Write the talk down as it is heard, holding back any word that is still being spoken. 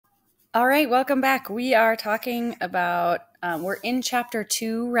All right, welcome back. We are talking about, we're in chapter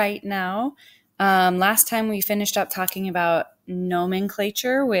 2 right now. Last time we finished up talking about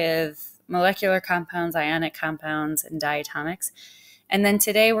nomenclature with molecular compounds, ionic compounds, and diatomics. And then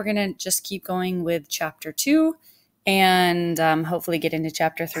today we're going to just keep going with chapter 2 and hopefully get into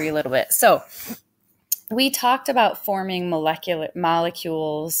chapter 3 a little bit. So we talked about forming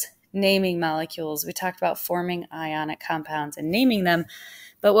molecules, naming molecules. We talked about forming ionic compounds and naming them.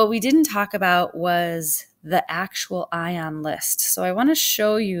 But what we didn't talk about was the actual ion list. So I want to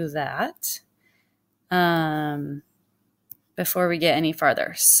show you that before we get any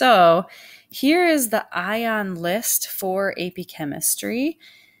farther. So here is the ion list for AP Chemistry.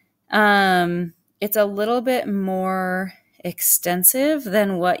 It's a little bit more extensive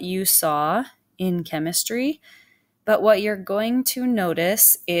than what you saw in chemistry. But what you're going to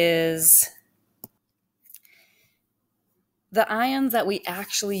notice is the ions that we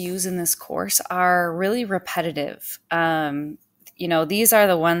actually use in this course are really repetitive. These are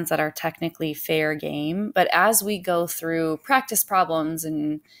the ones that are technically fair game, but as we go through practice problems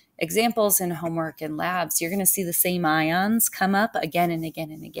and examples in homework and labs, you're going to see the same ions come up again and again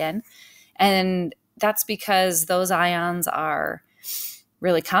and again. And that's because those ions are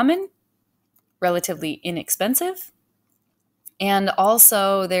really common, relatively inexpensive. And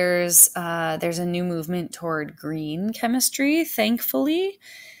also there's a new movement toward green chemistry, thankfully.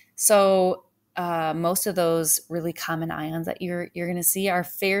 So most of those really common ions that you're going to see are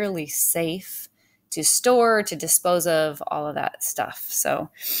fairly safe to store, to dispose of, all of that stuff.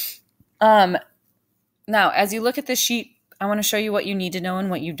 So now as you look at this sheet, I want to show you what you need to know and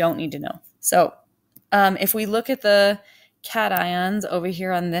what you don't need to know. So if we look at the cations over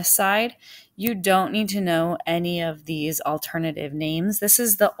here on this side, you don't need to know any of these alternative names. This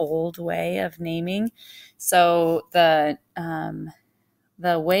is the old way of naming. So the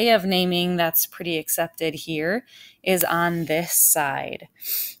way of naming that's pretty accepted here is on this side.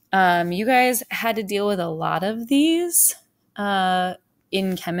 You guys had to deal with a lot of these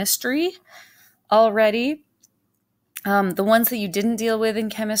in chemistry already. The ones that you didn't deal with in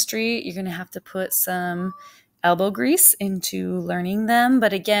chemistry, you're going to have to put some elbow grease into learning them.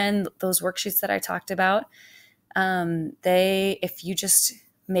 But again, those worksheets that I talked about, if you just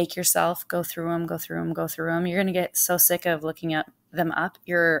make yourself go through them, you're going to get so sick of looking at them up.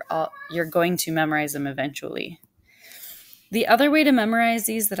 You're going to memorize them eventually. The other way to memorize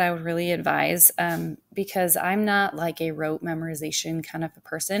these that I would really advise, because I'm not like a rote memorization kind of a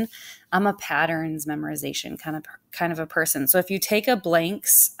person, I'm a patterns memorization kind of a person. So if you take a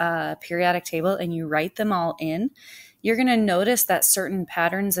blanks periodic table and you write them all in, you're going to notice that certain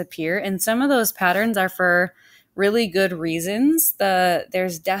patterns appear, and some of those patterns are for really good reasons.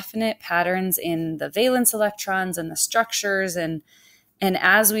 There's definite patterns in the valence electrons and the structures, and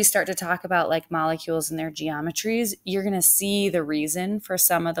as we start to talk about like molecules and their geometries, you're going to see the reason for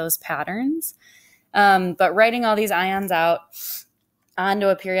some of those patterns. But writing all these ions out onto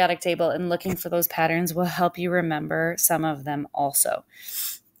a periodic table and looking for those patterns will help you remember some of them also.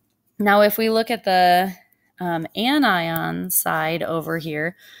 Now, if we look at the anion side over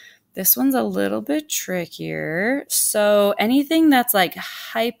here, this one's a little bit trickier. So anything that's like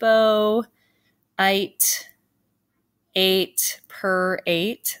hypoite, 8 per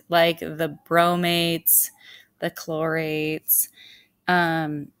 8, like the bromates, the chlorates,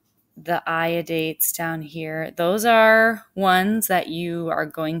 the iodates down here, those are ones that you are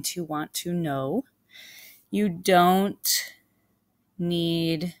going to want to know. You don't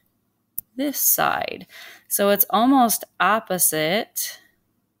need this side. So it's almost opposite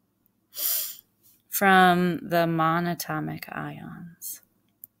from the monatomic ions.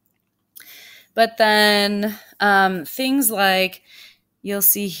 But then things like you'll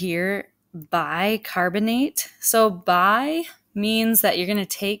see here, bicarbonate. So bi means that you're going to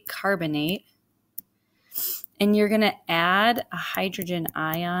take carbonate and you're going to add a hydrogen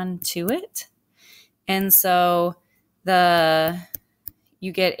ion to it. And so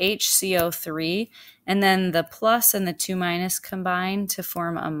you get HCO3, and then the plus and the 2 minus combine to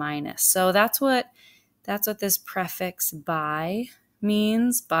form a minus. So that's what this prefix bi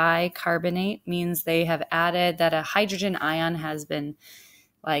means. Bicarbonate means they have added that a hydrogen ion has been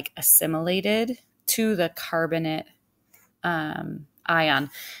like assimilated to the carbonate ion.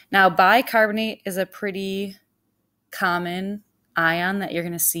 Now, bicarbonate is a pretty common ion that you're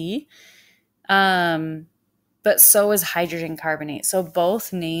going to see, but so is hydrogen carbonate. So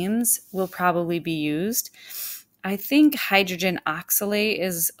both names will probably be used. I think hydrogen oxalate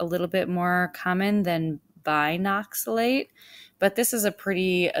is a little bit more common than binoxalate, but this is a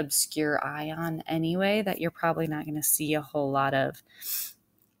pretty obscure ion anyway that you're probably not going to see a whole lot of.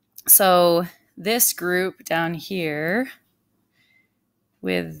 So this group down here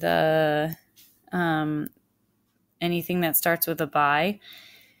with the anything that starts with a bi,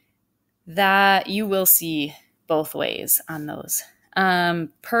 that you will see both ways on those.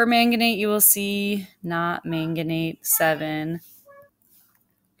 Permanganate, you will see not manganate 7.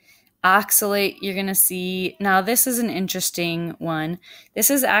 Oxalate, you're going to see, now this is an interesting one. This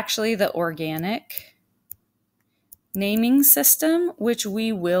is actually the organic naming system, which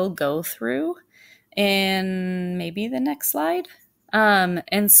we will go through in maybe the next slide.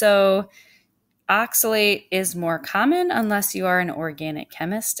 And so oxalate is more common unless you are an organic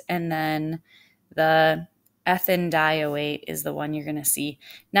chemist, and then the ethindioate is the one you're going to see.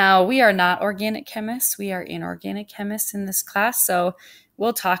 Now, we are not organic chemists. We are inorganic chemists in this class, so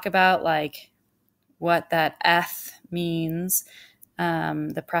we'll talk about like what that eth means,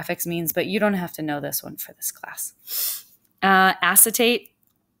 the prefix means, but you don't have to know this one for this class. Acetate,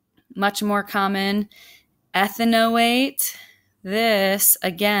 much more common. Ethanoate, this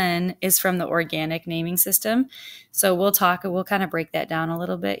again is from the organic naming system. So we'll kind of break that down a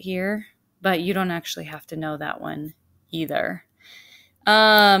little bit here, but you don't actually have to know that one either.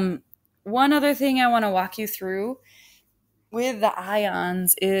 One other thing I want to walk you through with the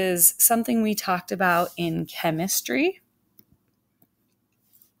ions is something we talked about in chemistry.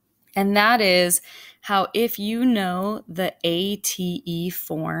 And that is how if you know the ATE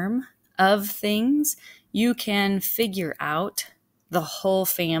form of things, you can figure out the whole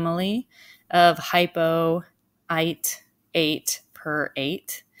family of hypo, ite, ate, per,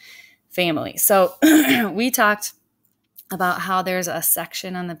 ate family. So we talked about how there's a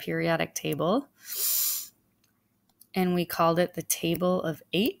section on the periodic table, and we called it the table of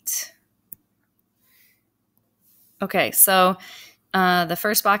 8. Okay, so the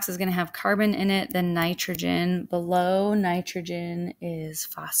first box is going to have carbon in it, then nitrogen. Below nitrogen is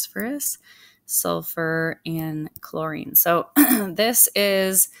phosphorus, sulfur, and chlorine. So this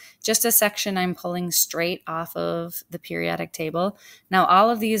is just a section I'm pulling straight off of the periodic table. Now, all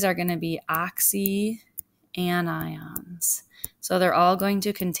of these are going to be oxy anions. So they're all going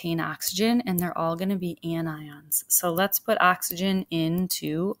to contain oxygen, and they're all going to be anions. So let's put oxygen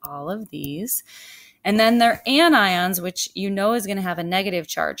into all of these. And then they're anions, which you know is going to have a negative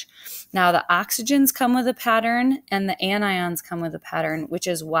charge. Now, the oxygens come with a pattern and the anions come with a pattern, which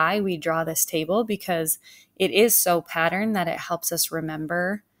is why we draw this table, because it is so patterned that it helps us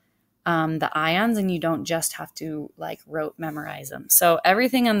remember the ions, and you don't just have to like rote memorize them. So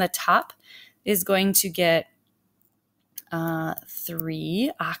everything on the top is going to get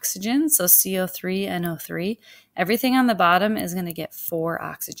 3 oxygens, so CO3, NO3. Everything on the bottom is going to get 4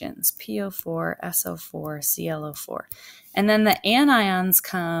 oxygens, PO4, SO4, ClO4. And then the anions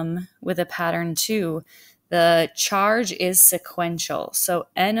come with a pattern too. The charge is sequential. So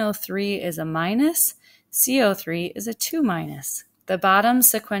NO3 is a minus, CO3 is a 2 minus. The bottom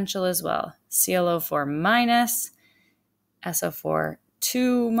sequential as well. ClO4 minus, SO4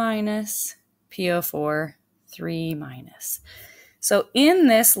 2 minus, PO4 3 minus. So in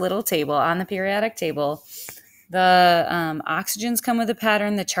this little table on the periodic table, the oxygens come with a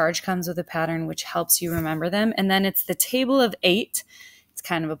pattern, the charge comes with a pattern, which helps you remember them. And then it's the table of 8. It's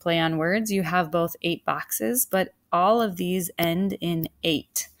kind of a play on words. You have both 8 boxes, but all of these end in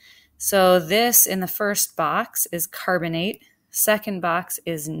 8. So this in the first box is carbonate. Second box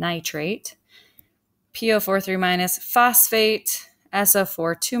is nitrate. PO4 3 minus, phosphate.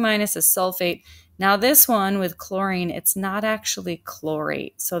 SO4 2 minus is sulfate. Now this one with chlorine, it's not actually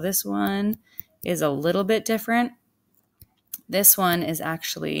chlorate. So this one is a little bit different. This one is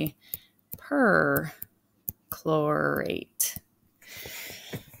actually perchlorate.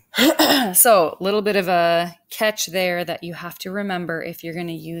 So a little bit of a catch there that you have to remember if you're going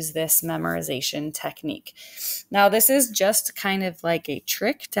to use this memorization technique. Now this is just kind of like a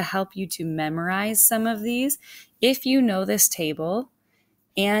trick to help you to memorize some of these. If you know this table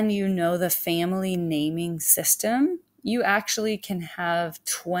and you know the family naming system, you actually can have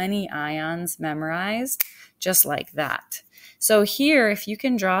 20 ions memorized just like that. So here, if you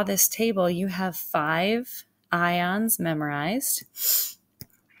can draw this table, you have 5 ions memorized.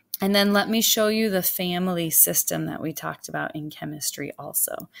 And then let me show you the family system that we talked about in chemistry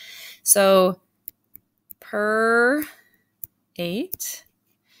also. So per 8,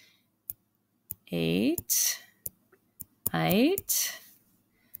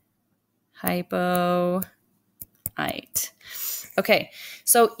 hypo, ite. Okay,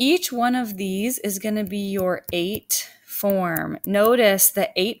 so each one of these is going to be your 8 form. Notice the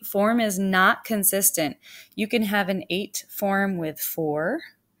 8 form is not consistent. You can have an 8 form with 4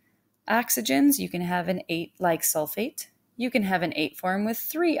 oxygens. You can have an 8 like sulfate. You can have an 8 form with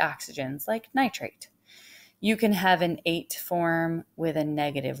 3 oxygens, like nitrate. You can have an 8 form with a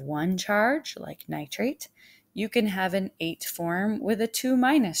 -1 charge, like nitrate. You can have an 8 form with a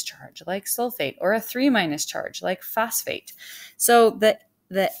 2- charge, like sulfate, or a 3- charge, like phosphate. So the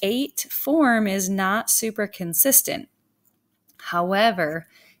 8 form is not super consistent. However,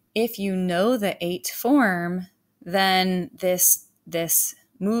 if you know the 8 form, then this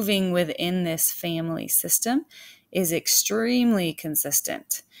moving within this family system is extremely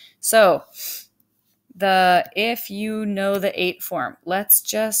consistent. So if you know the 8 form, let's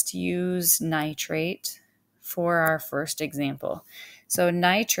just use nitrate for our first example. So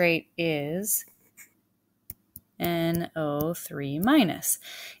nitrate is NO3-.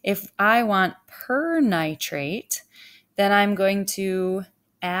 If I want pernitrate, then I'm going to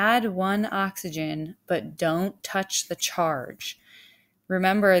add 1 oxygen, but don't touch the charge.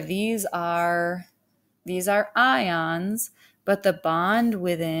 Remember, these are ions, but the bond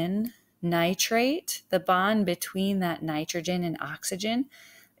within nitrate, the bond between that nitrogen and oxygen,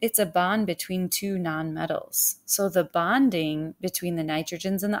 it's a bond between 2 nonmetals. So the bonding between the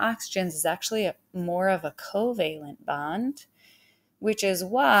nitrogens and the oxygens is actually more of a covalent bond, which is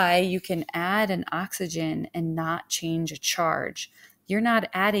why you can add an oxygen and not change a charge. You're not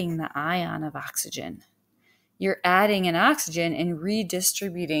adding the ion of oxygen. You're adding an oxygen and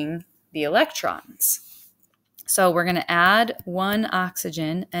redistributing the electrons. So we're going to add 1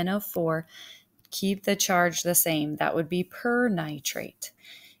 oxygen, NO4, keep the charge the same. That would be pernitrate.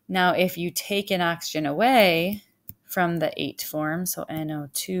 Now, if you take an oxygen away from the 8 form, so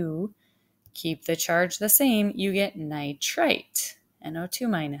NO2, keep the charge the same, you get nitrite,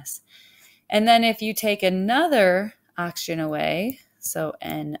 NO2-. And then if you take another oxygen away, so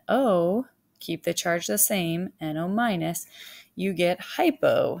NO, keep the charge the same, NO-, you get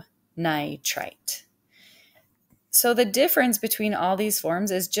hyponitrite. So the difference between all these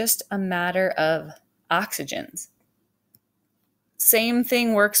forms is just a matter of oxygens. Same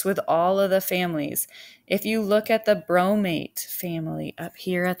thing works with all of the families. If you look at the bromate family up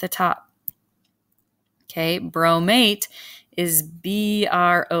here at the top, okay, bromate is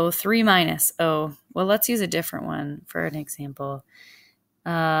BrO3-. Oh, well, let's use a different one for an example,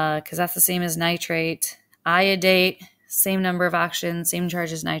 because that's the same as nitrate. Iodate, same number of oxygens, same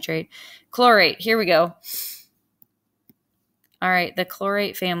charge as nitrate. Chlorate, here we go. All right, the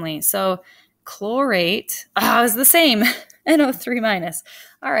chlorate family. So chlorate is the same, NO3-.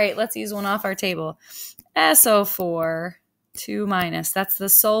 All right, let's use one off our table. SO4, 2-. That's the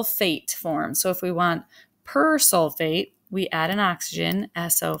sulfate form. So if we want persulfate, we add an oxygen,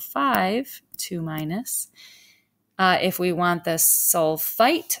 SO5, 2-. If we want the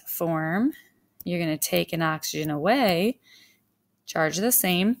sulfite form, you're going to take an oxygen away, charge the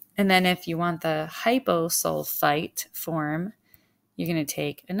same. And then if you want the hyposulfite form, you're going to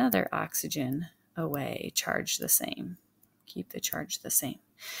take another oxygen away, charge the same, keep the charge the same.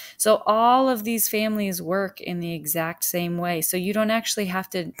 So all of these families work in the exact same way. So you don't actually have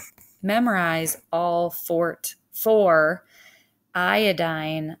to memorize all 4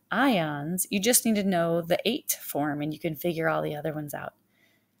 iodine ions. You just need to know the 8 form, and you can figure all the other ones out.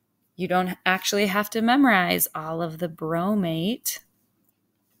 You don't actually have to memorize all of the bromate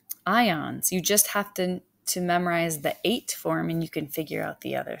ions. You just have to memorize the 8 form, and you can figure out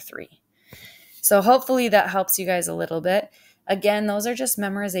the other 3. So hopefully that helps you guys a little bit. Again, those are just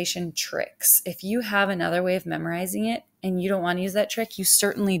memorization tricks. If you have another way of memorizing it and you don't want to use that trick, you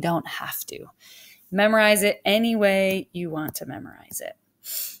certainly don't have to. Memorize it any way you want to memorize it.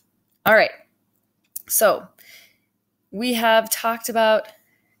 All right. So we have talked about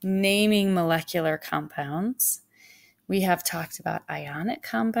naming molecular compounds. We have talked about ionic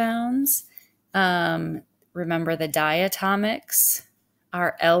compounds. Remember, the diatomics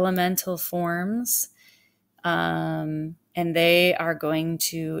are elemental forms, and they are going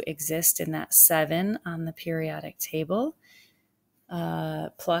to exist in that 7 on the periodic table,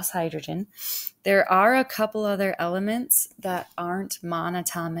 plus hydrogen. There are a couple other elements that aren't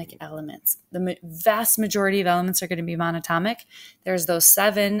monatomic elements. The vast majority of elements are going to be monatomic. There's those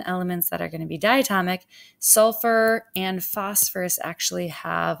 7 elements that are going to be diatomic. Sulfur and phosphorus actually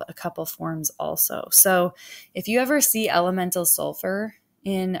have a couple forms also. So if you ever see elemental sulfur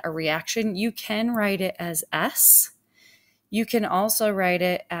in a reaction, you can write it as S. You can also write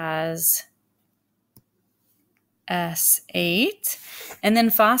it as S8. And then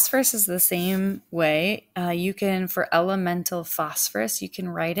phosphorus is the same way. You can, for elemental phosphorus, you can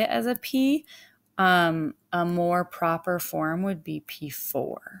write it as a P. A more proper form would be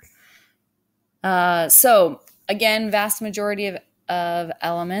P4. So again, vast majority of of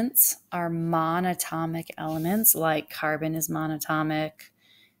elements are monatomic elements, like carbon is monatomic.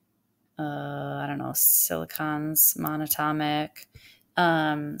 I don't know, silicon's monatomic.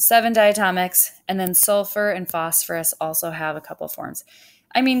 7 diatomics, and then sulfur and phosphorus also have a couple forms.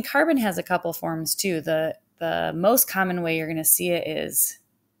 I mean, carbon has a couple forms too. The most common way you're going to see it is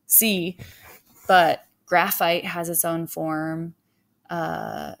C, but graphite has its own form.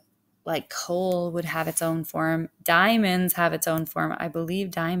 Like coal would have its own form. Diamonds have its own form. I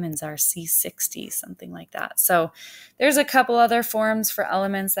believe diamonds are C60, something like that. So there's a couple other forms for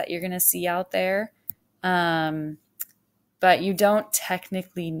elements that you're going to see out there. But you don't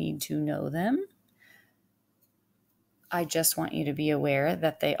technically need to know them. I just want you to be aware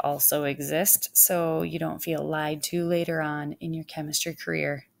that they also exist so you don't feel lied to later on in your chemistry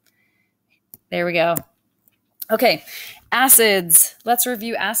career. There we go. Okay, acids. Let's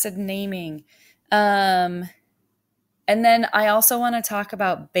review acid naming. And then I also want to talk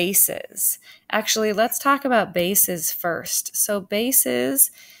about bases. Actually, let's talk about bases first. So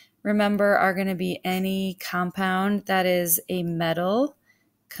bases, remember, are going to be any compound that is a metal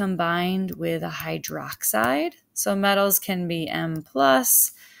combined with a hydroxide. So metals can be M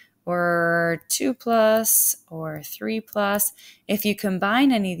plus or 2 plus or 3 plus. If you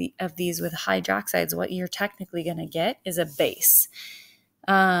combine any of these with hydroxides, what you're technically going to get is a base.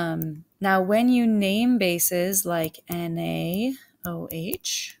 Now, when you name bases like NaOH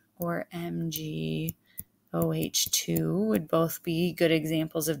or MgOH2 would both be good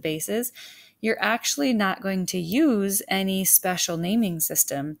examples of bases, you're actually not going to use any special naming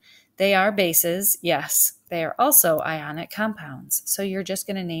system. They are bases, yes. They are also ionic compounds. So you're just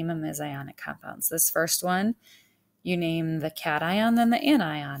going to name them as ionic compounds. This first one, you name the cation, then the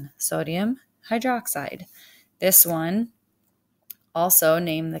anion, sodium hydroxide. This one, also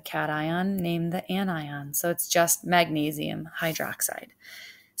name the cation, name the anion. So it's just magnesium hydroxide.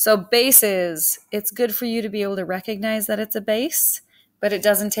 So bases, it's good for you to be able to recognize that it's a base, but it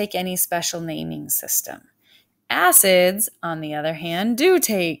doesn't take any special naming system. Acids, on the other hand, do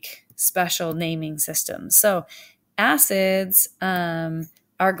take special naming systems. So acids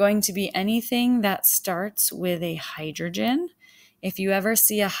are going to be anything that starts with a hydrogen. If you ever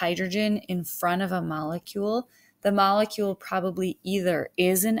see a hydrogen in front of a molecule, the molecule probably either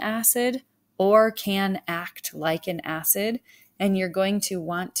is an acid or can act like an acid, and you're going to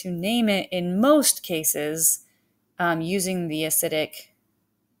want to name it in most cases using the acidic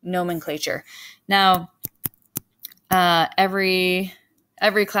nomenclature. Now, every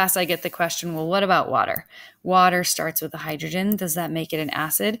class I get the question, well, what about water? Water starts with a hydrogen. Does that make it an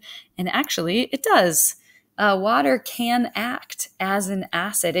acid? And actually, it does. Water can act as an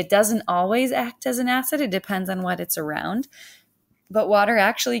acid. It doesn't always act as an acid. It depends on what it's around. But water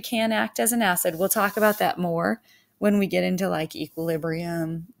actually can act as an acid. We'll talk about that more when we get into like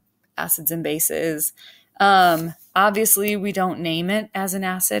equilibrium, acids and bases. Obviously, we don't name it as an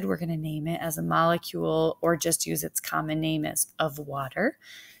acid. We're going to name it as a molecule or just use its common name as of water.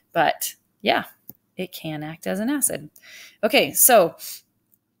 But yeah, it can act as an acid. Okay, so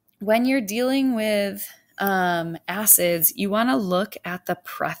when you're dealing with acids, you want to look at the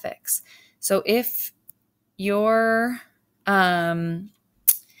prefix. So if your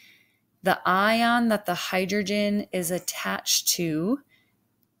the ion that the hydrogen is attached to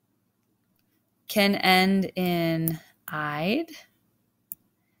can end in "ide,"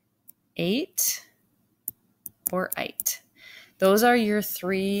 "ate," or "ite." Those are your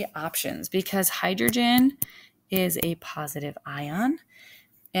three options because hydrogen is a positive ion,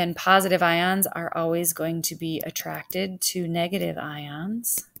 and positive ions are always going to be attracted to negative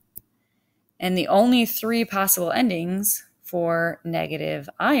ions. And the only three possible endings for negative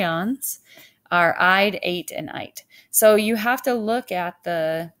ions are "ide," "ate," and "ite." So you have to look at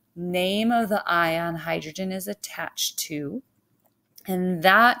the name of the ion hydrogen is attached to, and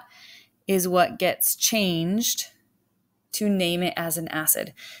that is what gets changed to name it as an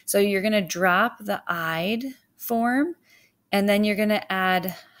acid. So you're going to drop the "ide" form, and then you're going to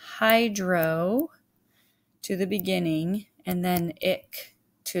add hydro to the beginning, and then "ic"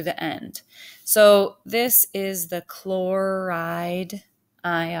 to the end. So this is the chloride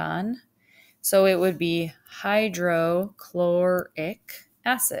ion. So it would be hydrochloric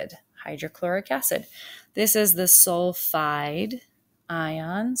acid, hydrochloric acid. This is the sulfide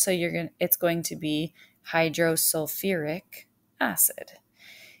ion. So it's going to be hydrosulfuric acid.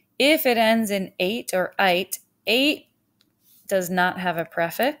 If it ends in "ate" or "ite," "ate" does not have a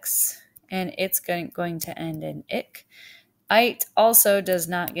prefix, and it's going to end in "ic." "Ite" also does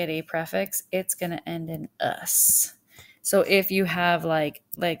not get a prefix. It's going to end in "us." So if you have like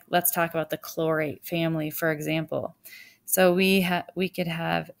let's talk about the chlorate family, for example. So we could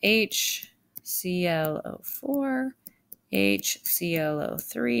have HClO4,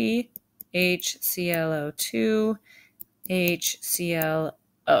 HClO3, HClO2, HClO.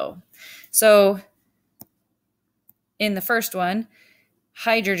 So in the first one,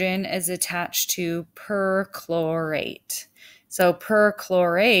 hydrogen is attached to perchlorate. So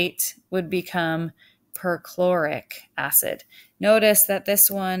perchlorate would become perchloric acid. Notice that this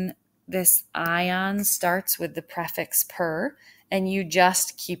ion starts with the prefix per, and you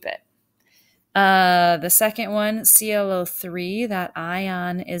just keep it. The second one, ClO3, that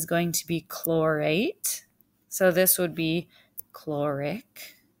ion is going to be chlorate. So this would be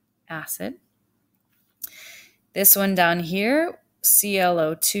chloric acid. This one down here,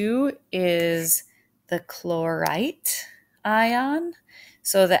 ClO2, is the chlorite ion.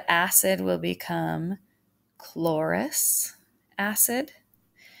 So the acid will become chlorous acid.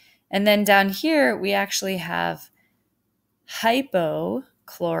 And then down here, we actually have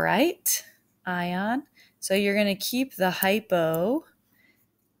hypochlorite ion. So you're going to keep the hypo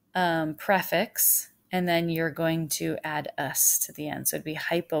prefix, and then you're going to add us to the end. So it'd be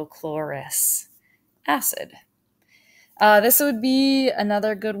hypochlorous acid. This would be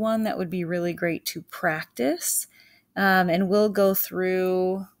another good one that would be really great to practice. And we'll go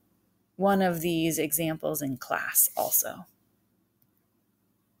through one of these examples in class also.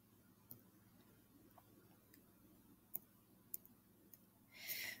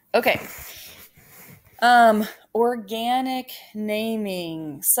 Okay. Organic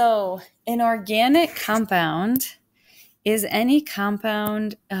naming. So an organic compound is any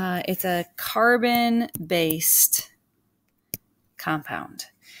compound, it's a carbon-based compound.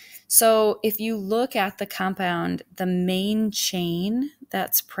 So if you look at the compound, the main chain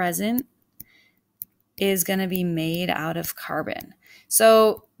that's present is going to be made out of carbon.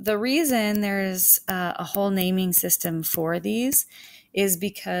 So the reason there's a whole naming system for these is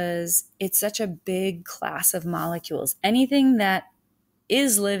because it's such a big class of molecules. Anything that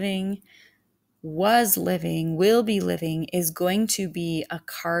is living, was living, will be living is going to be a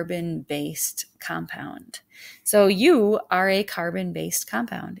carbon-based compound. So you are a carbon-based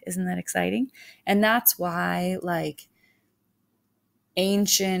compound. Isn't that exciting? And that's why, like,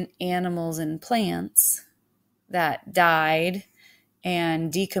 ancient animals and plants that died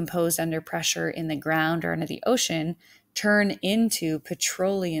and decomposed under pressure in the ground or under the ocean turn into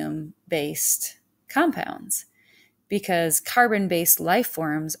petroleum-based compounds, because carbon-based life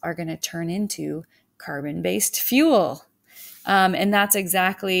forms are going to turn into carbon-based fuel. And that's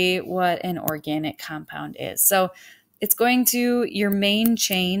exactly what an organic compound is. So it's going to, your main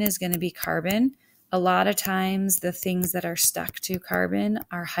chain is going to be carbon. A lot of times the things that are stuck to carbon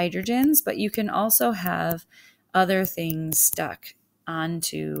are hydrogens, but you can also have other things stuck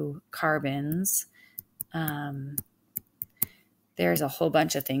onto carbons. There's a whole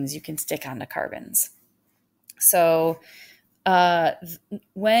bunch of things you can stick onto carbons. So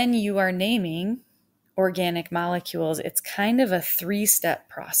when you are naming organic molecules, it's kind of a 3-step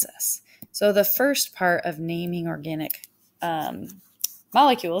process. So the first part of naming organic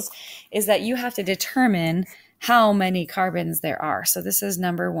molecules is that you have to determine how many carbons there are. So this is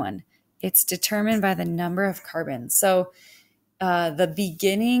number 1. It's determined by the number of carbons. So the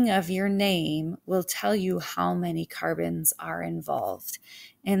beginning of your name will tell you how many carbons are involved.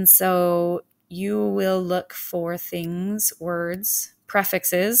 And so you will look for things, words,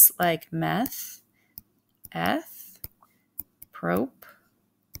 prefixes like meth, eth, prop,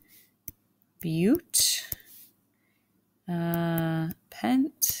 bute,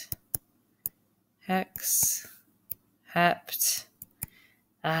 pent, hex, hept,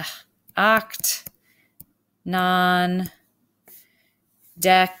 oct, non,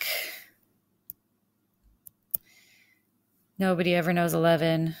 dec. Nobody ever knows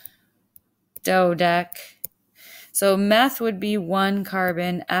 11. Dodec. So meth would be 1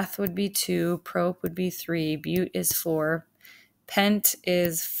 carbon, eth would be 2, prop would be 3, bute is 4, pent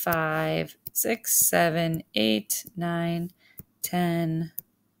is 5, 6, 7, 8, 9, 10,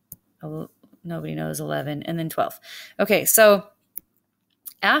 nobody knows 11, and then 12. Okay, so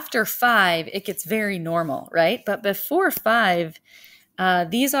after 5, it gets very normal, right? But before 5,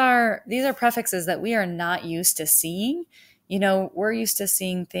 these are prefixes that we are not used to seeing. You know, we're used to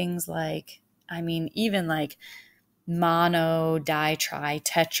seeing things like, even like mono, di, tri,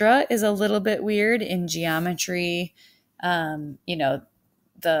 tetra is a little bit weird in geometry. The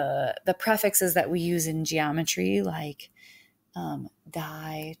prefixes that we use in geometry, like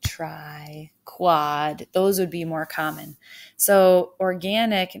di, tri, quad, those would be more common. So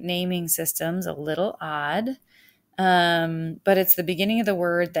organic naming systems, a little odd, but it's the beginning of the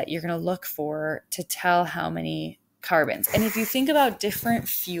word that you're going to look for to tell how many carbons. And if you think about different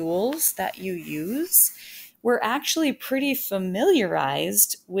fuels that you use, we're actually pretty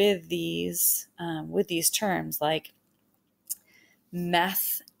familiarized with these terms. Like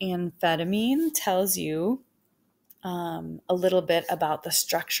methamphetamine tells you a little bit about the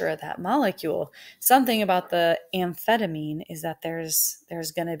structure of that molecule. Something about the amphetamine is that there's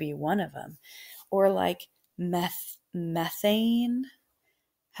going to be one of them. Or like methane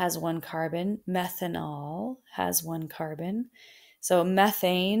has one carbon. Methanol has one carbon. So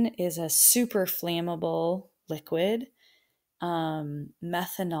methane is a super flammable liquid.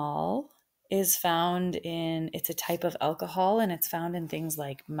 Methanol is found it's a type of alcohol, and it's found in things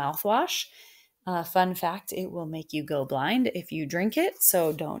like mouthwash. Fun fact, it will make you go blind if you drink it,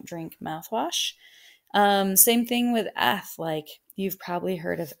 so don't drink mouthwash. Same thing with like you've probably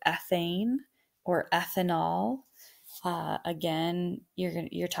heard of ethane or ethanol. Again,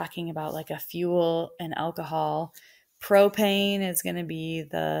 you're talking about like a fuel and alcohol. Propane is going to be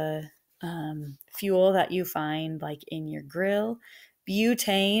the fuel that you find like in your grill.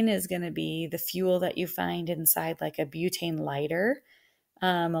 Butane is going to be the fuel that you find inside like a butane lighter.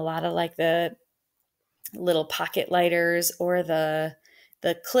 A lot of like the little pocket lighters or the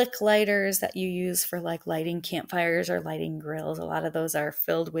click lighters that you use for like lighting campfires or lighting grills. A lot of those are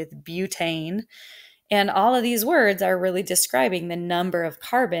filled with butane. And all of these words are really describing the number of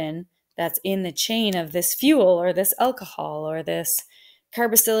carbon that's in the chain of this fuel or this alcohol or this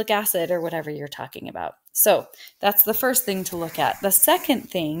carboxylic acid or whatever you're talking about. So that's the first thing to look at. The second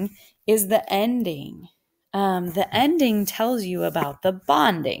thing is the ending. The ending tells you about the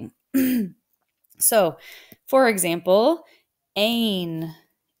bonding. So, for example, ane,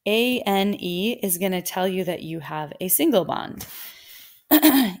 A-N-E, is going to tell you that you have a single bond.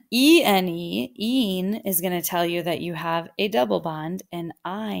 E-N-E, een, is going to tell you that you have a double bond, and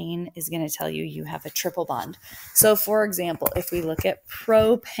ine is going to tell you have a triple bond. So, for example, if we look at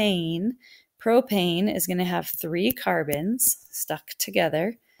propane, propane is going to have 3 carbons stuck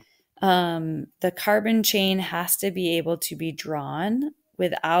together. The carbon chain has to be able to be drawn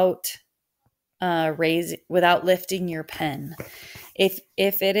without lifting your pen. If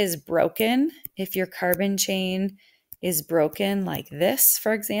it is broken, if your carbon chain is broken like this,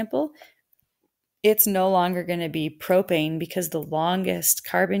 for example, it's no longer going to be propane because the longest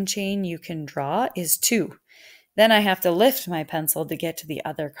carbon chain you can draw is 2. Then I have to lift my pencil to get to the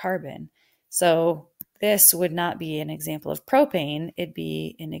other carbon. So this would not be an example of propane. It'd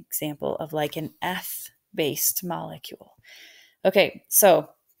be an example of like an F-based molecule. Okay, so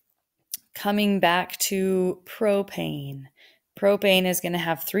coming back to propane. Propane is going to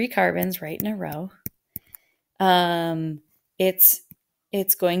have 3 carbons right in a row.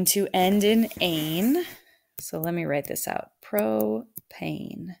 It's going to end in ane. So let me write this out.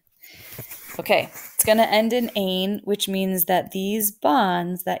 Propane. Okay, it's going to end in ane, which means that these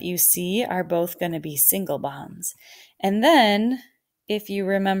bonds that you see are both going to be single bonds. And then, if you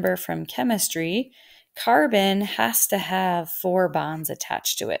remember from chemistry, carbon has to have 4 bonds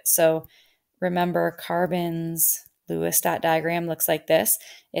attached to it. So remember, carbon's Lewis dot diagram looks like this.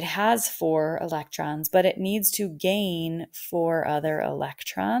 It has 4 electrons, but it needs to gain 4 other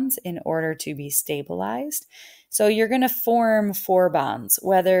electrons in order to be stabilized. So you're going to form 4 bonds,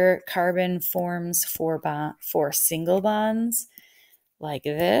 whether carbon forms 4 single bonds like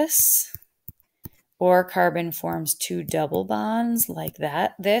this, or carbon forms 2 double bonds like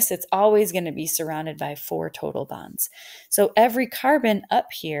that. It's always going to be surrounded by 4 total bonds. So every carbon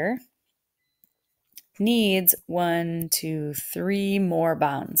up here needs 1, 2, 3 more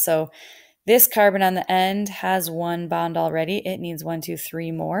bonds. So this carbon on the end has 1 bond already. It needs 1, 2,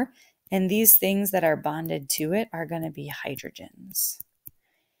 3 more. And these things that are bonded to it are going to be hydrogens.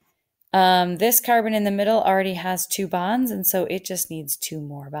 This carbon in the middle already has 2 bonds, and so it just needs 2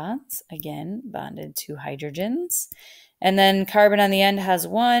 more bonds. Again, bonded to hydrogens. And then carbon on the end has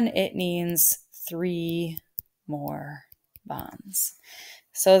 1. It needs 3 more bonds.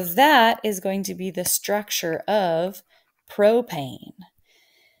 So that is going to be the structure of propane.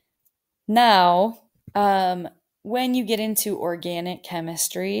 Now, when you get into organic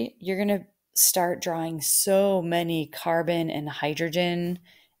chemistry, you're going to start drawing so many carbon and hydrogen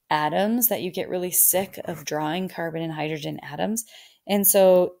atoms that you get really sick of drawing carbon and hydrogen atoms. And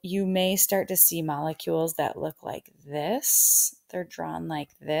so you may start to see molecules that look like this. They're drawn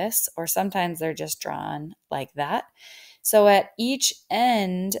like this, or sometimes they're just drawn like that. So at each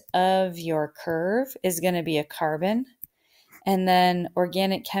end of your curve is going to be a carbon. And then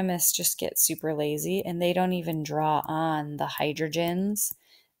organic chemists just get super lazy and they don't even draw on the hydrogens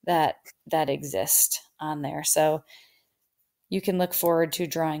that exist on there. So you can look forward to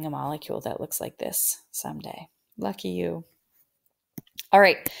drawing a molecule that looks like this someday. Lucky you. All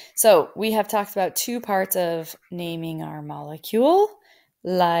right, so we have talked about two parts of naming our molecule,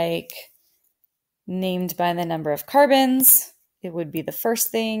 like named by the number of carbons. It would be the first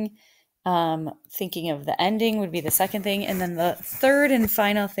thing. Thinking of the ending would be the second thing. And then the third and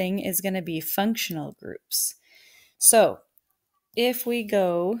final thing is going to be functional groups. So if we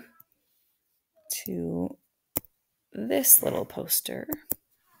go to this little poster,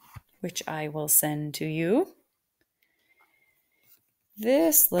 which I will send to you,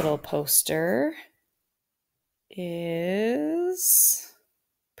 this little poster is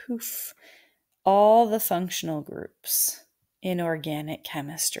poof, all the functional groups in organic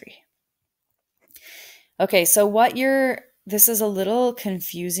chemistry. Okay, so this is a little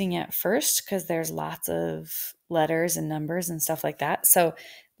confusing at first because there's lots of letters and numbers and stuff like that. So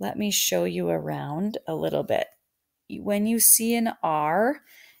let me show you around a little bit. When you see an R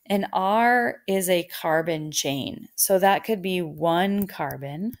is a carbon chain. So that could be one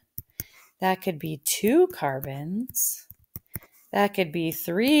carbon, that could be two carbons, that could be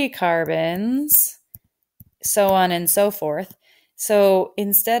three carbons, so on and so forth. So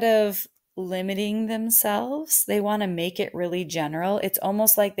instead of limiting themselves, they want to make it really general. It's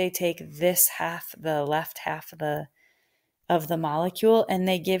almost like they take this half, the left half of the molecule, and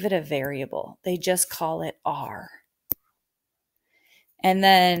they give it a variable. They just call it R. And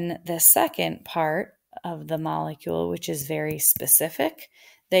then the second part of the molecule, which is very specific,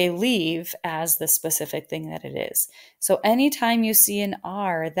 they leave as the specific thing that it is. So anytime you see an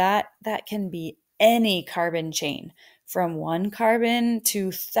R, that can be any carbon chain, from one carbon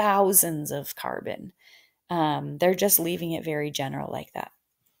to thousands of carbon. They're just leaving it very general like that.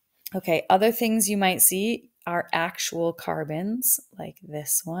 Okay, other things you might see are actual carbons, like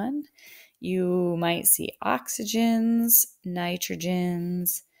this one. You might see oxygens,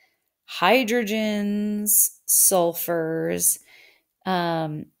 nitrogens, hydrogens, sulfurs.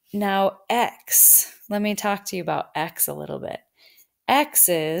 Now, X, let me talk to you about X a little bit.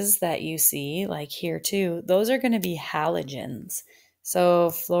 X's that you see, like here too, those are going to be halogens.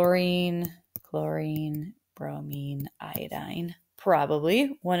 So fluorine, chlorine, bromine, iodine,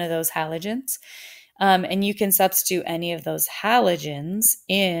 probably one of those halogens. And you can substitute any of those halogens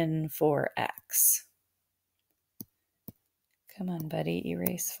in for X. Come on, buddy,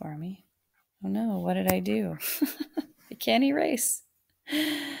 erase for me. Oh no, what did I do? I can't erase.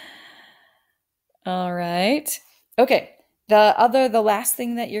 All right. Okay. The last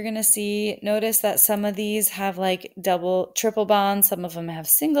thing that you're going to see, notice that some of these have like triple bonds. Some of them have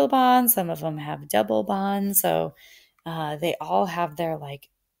single bonds. Some of them have double bonds. So they all have their like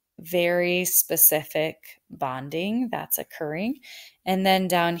very specific bonding that's occurring. And then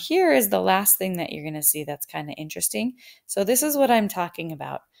down here is the last thing that you're going to see that's kind of interesting. So this is what I'm talking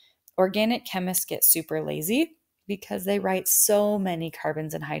about. Organic chemists get super lazy because they write so many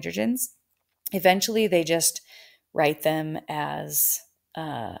carbons and hydrogens. Eventually, they just write them as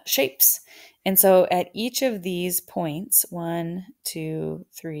shapes. And so at each of these points, 1, 2,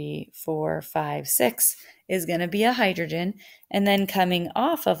 3, 4, 5, 6, is going to be a hydrogen. And then coming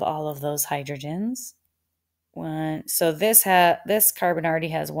off of all of those hydrogens, so this carbon already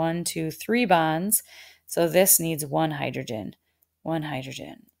has 1, 2, 3 bonds. So this needs one hydrogen, one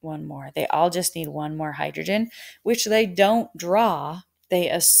more. They all just need one more hydrogen, which they don't draw. They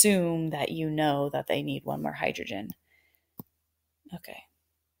assume that you know that they need one more hydrogen. Okay.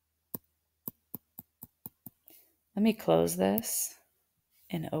 Let me close this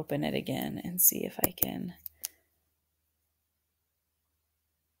and open it again and see if I can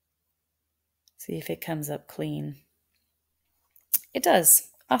see if it comes up clean. It does.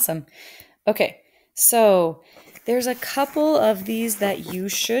 Awesome. Okay. So there's a couple of these that you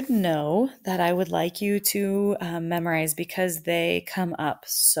should know that I would like you to memorize because they come up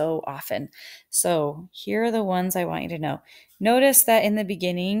so often. So here are the ones I want you to know. Notice that in the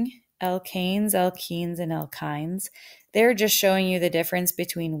beginning, alkanes, alkenes, and alkynes, they're just showing you the difference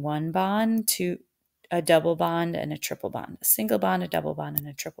between one bond to a double bond and a triple bond, a single bond, a double bond, and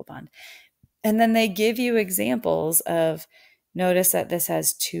a triple bond. And then they give you examples of, notice that this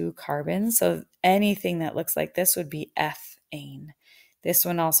has 2 carbons. So anything that looks like this would be ethane. This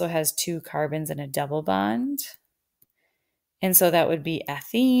one also has 2 carbons and a double bond. And so that would be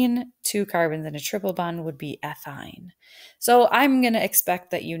ethene. 2 carbons and a triple bond would be ethyne. So I'm going to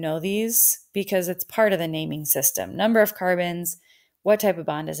expect that you know these because it's part of the naming system. Number of carbons, what type of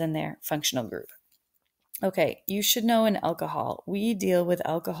bond is in there, functional group. Okay, you should know an alcohol. We deal with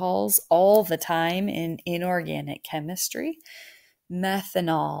alcohols all the time in inorganic chemistry.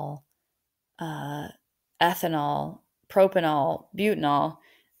 Methanol, ethanol, propanol, butanol.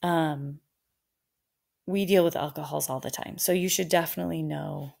 we deal with alcohols all the time. So you should definitely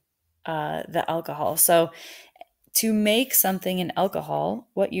know the alcohol. So to make something an alcohol,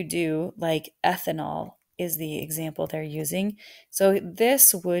 what you do, like ethanol is the example they're using. So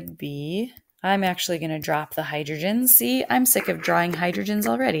this would be, I'm actually going to drop the hydrogens. See, I'm sick of drawing hydrogens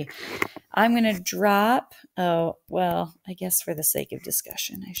already. I'm going to drop, oh, well, I guess for the sake of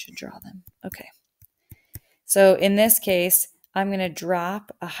discussion, I should draw them. Okay. So in this case, I'm going to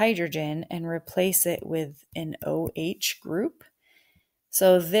drop a hydrogen and replace it with an OH group.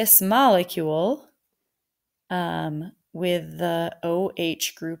 So this molecule with the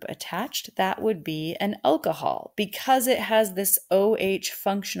OH group attached, that would be an alcohol. Because it has this OH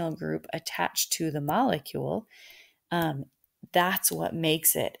functional group attached to the molecule, that's what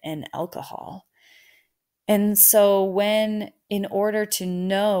makes it an alcohol. And so when, in order to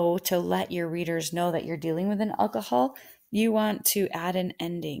know, to let your readers know that you're dealing with an alcohol, you want to add an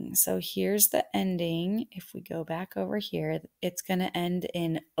ending. So here's the ending. If we go back over here, it's going to end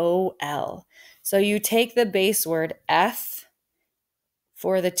in OL. So you take the base word eth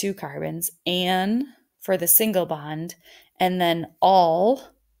for the 2 carbons, an for the single bond, and then all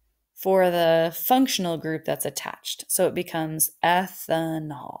for the functional group that's attached. So it becomes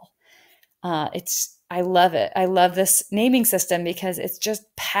ethanol. I love it. I love this naming system because it's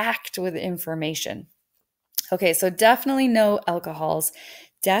just packed with information. Okay, so definitely no alcohols,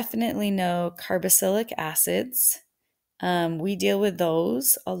 definitely no carboxylic acids. We deal with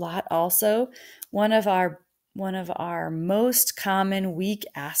those a lot also. One of our most common weak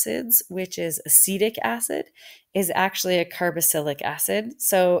acids, which is acetic acid, is actually a carboxylic acid.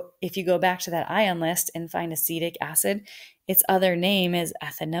 So if you go back to that ion list and find acetic acid, its other name is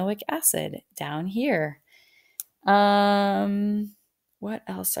ethanoic acid down here. What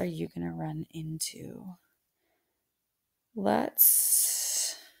else are you going to run into?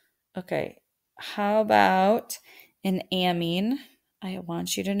 Okay, how about an amine? I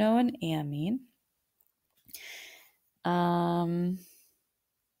want you to know an amine. And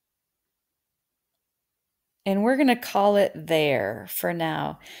we're going to call it there for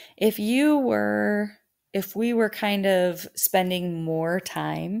now. If we were kind of spending more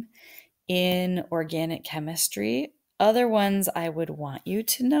time in organic chemistry, other ones I would want you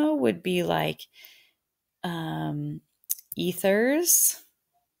to know would be like ethers,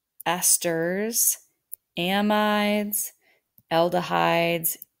 esters, amides,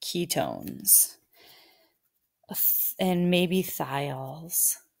 aldehydes, ketones, and maybe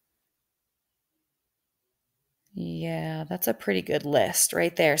thiols. Yeah, that's a pretty good list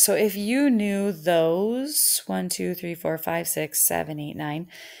right there. So if you knew those 1, 2, 3, 4, 5, 6, 7, 8, 9,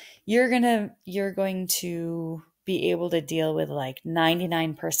 you're going to be able to deal with like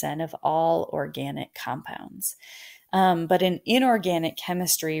 99% of all organic compounds. But in inorganic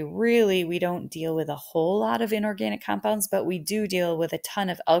chemistry, really, we don't deal with a whole lot of inorganic compounds, but we do deal with a ton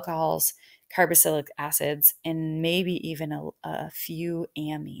of alcohols, carboxylic acids, and maybe even a few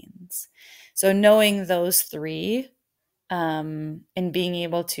amines. So knowing those 3 and being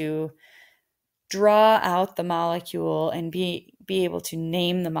able to draw out the molecule and be able to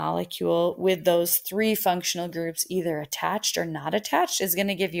name the molecule with those 3 functional groups either attached or not attached is going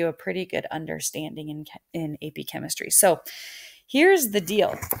to give you a pretty good understanding in AP chemistry. So here's the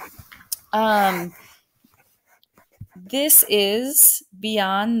deal. This is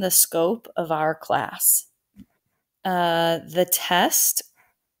beyond the scope of our class. The test,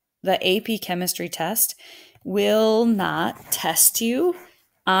 the AP chemistry test, will not test you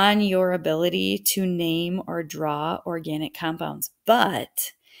on your ability to name or draw organic compounds,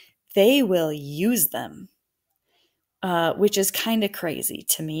 but they will use them, which is kind of crazy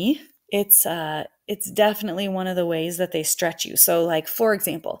to me. It's definitely one of the ways that they stretch you. So like, for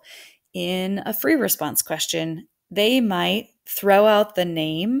example, in a free response question, they might throw out the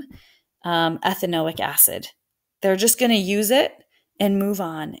name ethanoic acid. They're just going to use it and move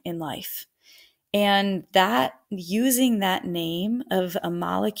on in life. And that using that name of a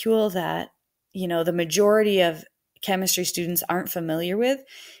molecule that, the majority of chemistry students aren't familiar with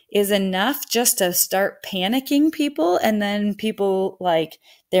is enough just to start panicking people. And then people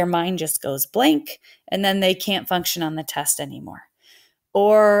their mind just goes blank and then they can't function on the test anymore.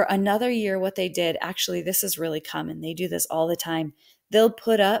 Or another year, what they did, actually, this is really common. They do this all the time. They'll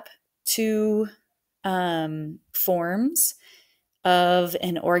put up 2 forms of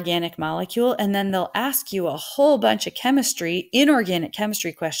an organic molecule, and then they'll ask you a whole bunch of inorganic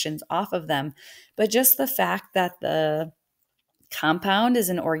chemistry questions off of them. But just the fact that the compound is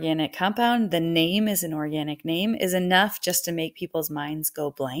an organic compound, the name is an organic name, is enough just to make people's minds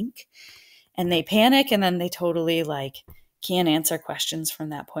go blank. And they panic, and then they totally can't answer questions from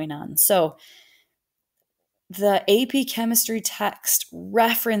that point on. So the AP chemistry text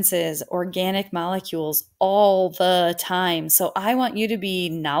references organic molecules all the time. So I want you to be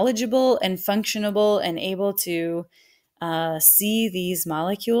knowledgeable and functionable and able to see these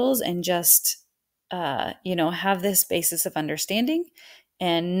molecules and just, have this basis of understanding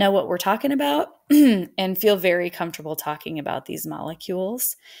and know what we're talking about and feel very comfortable talking about these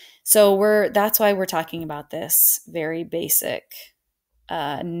molecules. So that's why we're talking about this very basic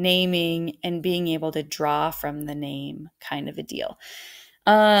naming and being able to draw from the name kind of a deal.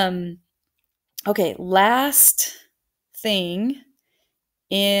 Okay, last thing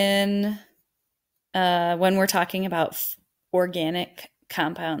in when we're talking about organic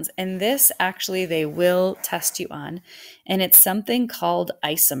compounds, and this actually they will test you on, and it's something called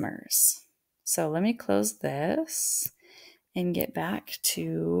isomers. So let me close this and get back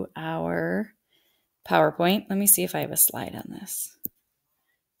to our PowerPoint. Let me see if I have a slide on this.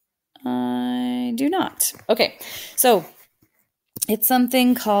 I do not. Okay, so it's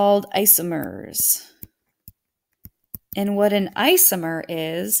something called isomers. And what an isomer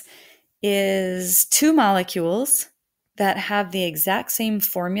is two molecules that have the exact same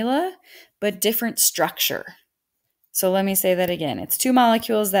formula but different structure. So let me say that again. It's two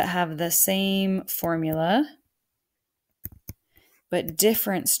molecules that have the same formula but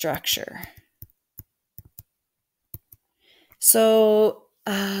different structure. So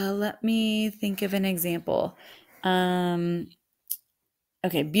let me think of an example. Okay,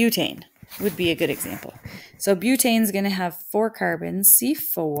 butane would be a good example. So butane is going to have 4 carbons,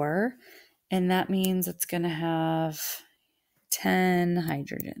 C4, and that means it's going to have 10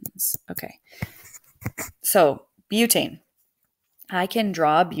 hydrogens. Okay, so butane. I can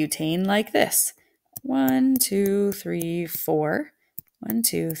draw butane like this. 1, 2, 3, 4. 1,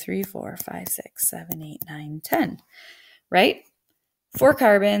 2, 3, 4, 5, 6, 7, 8, 9, 10. Right? 4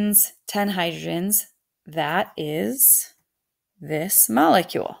 carbons, 10 hydrogens. That is this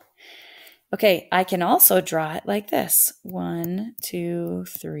molecule. Okay, I can also draw it like this. 1, 2,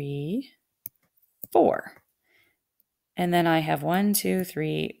 3, 4. And then I have 1, 2,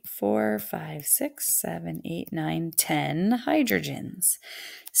 3, 4, 5, 6, 7, 8, 9, 10 hydrogens.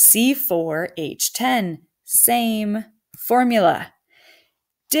 C4H10, same formula,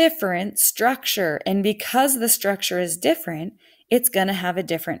 different structure. And because the structure is different, it's going to have a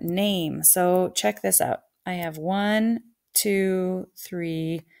different name. So check this out. I have 1, 2,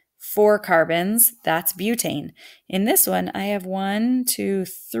 3, 4 carbons. That's butane. In this one, I have 1, 2,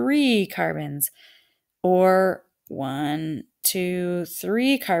 3 carbons, or 1, 2,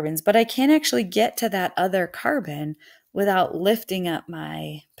 3 carbons, but I can't actually get to that other carbon without lifting up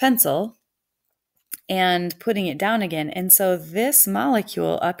my pencil and putting it down again. And so this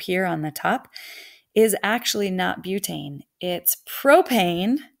molecule up here on the top is actually not butane. It's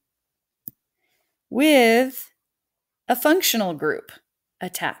propane with a functional group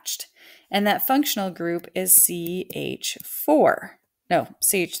attached. And that functional group is CH4. No,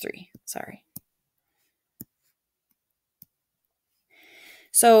 CH3, sorry.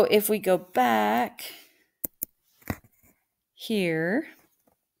 So if we go back here,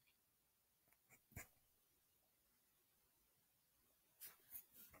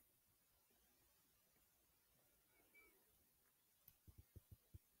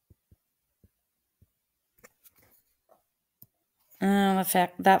 the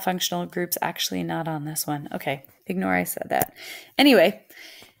fact that functional group's actually not on this one. Okay, ignore I said that. Anyway,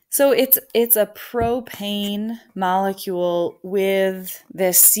 so it's a propane molecule with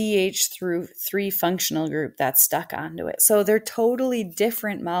this CH3 functional group that's stuck onto it. So they're totally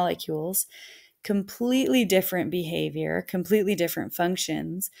different molecules, completely different behavior, completely different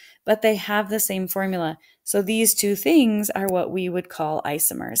functions, but they have the same formula. So these two things are what we would call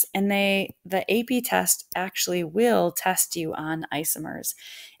isomers. And the AP test actually will test you on isomers.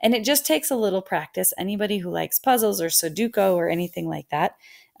 And it just takes a little practice. Anybody who likes puzzles or Sudoku or anything like that,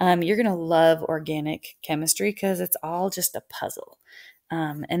 you're going to love organic chemistry because it's all just a puzzle.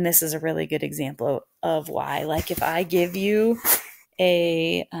 And this is a really good example of why. Like if I give you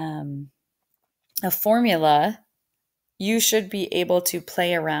a formula, you should be able to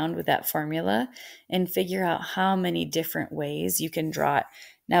play around with that formula and figure out how many different ways you can draw it.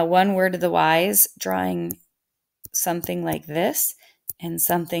 Now, one word of the wise, drawing something like this and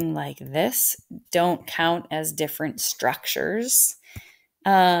something like this don't count as different structures,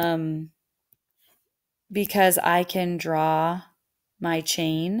 because I can draw my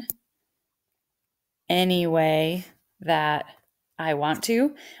chain any way that I want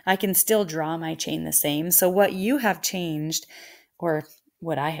to. I can still draw my chain the same. So what you have changed, or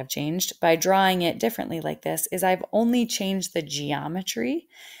what I have changed by drawing it differently like this, is I've only changed the geometry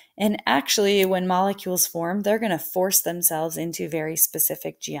And actually, when molecules form, they're going to force themselves into very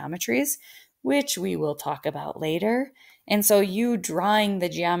specific geometries, which we will talk about later. And so, you drawing the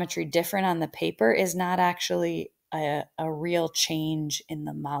geometry different on the paper is not actually a real change in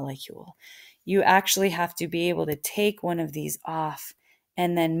the molecule. You actually have to be able to take one of these off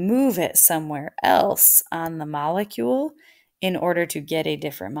and then move it somewhere else on the molecule in order to get a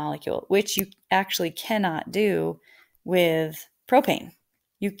different molecule, which you actually cannot do with propane.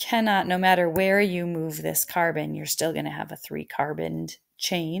 You cannot, no matter where you move this carbon, you're still going to have a 3-carboned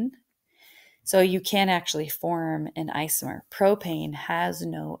chain. So you can't actually form an isomer. Propane has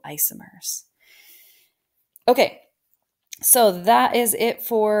no isomers. Okay, so that is it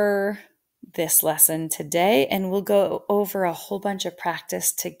for this lesson today, and we'll go over a whole bunch of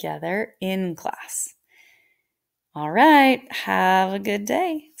practice together in class. All right, have a good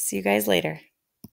day. See you guys later.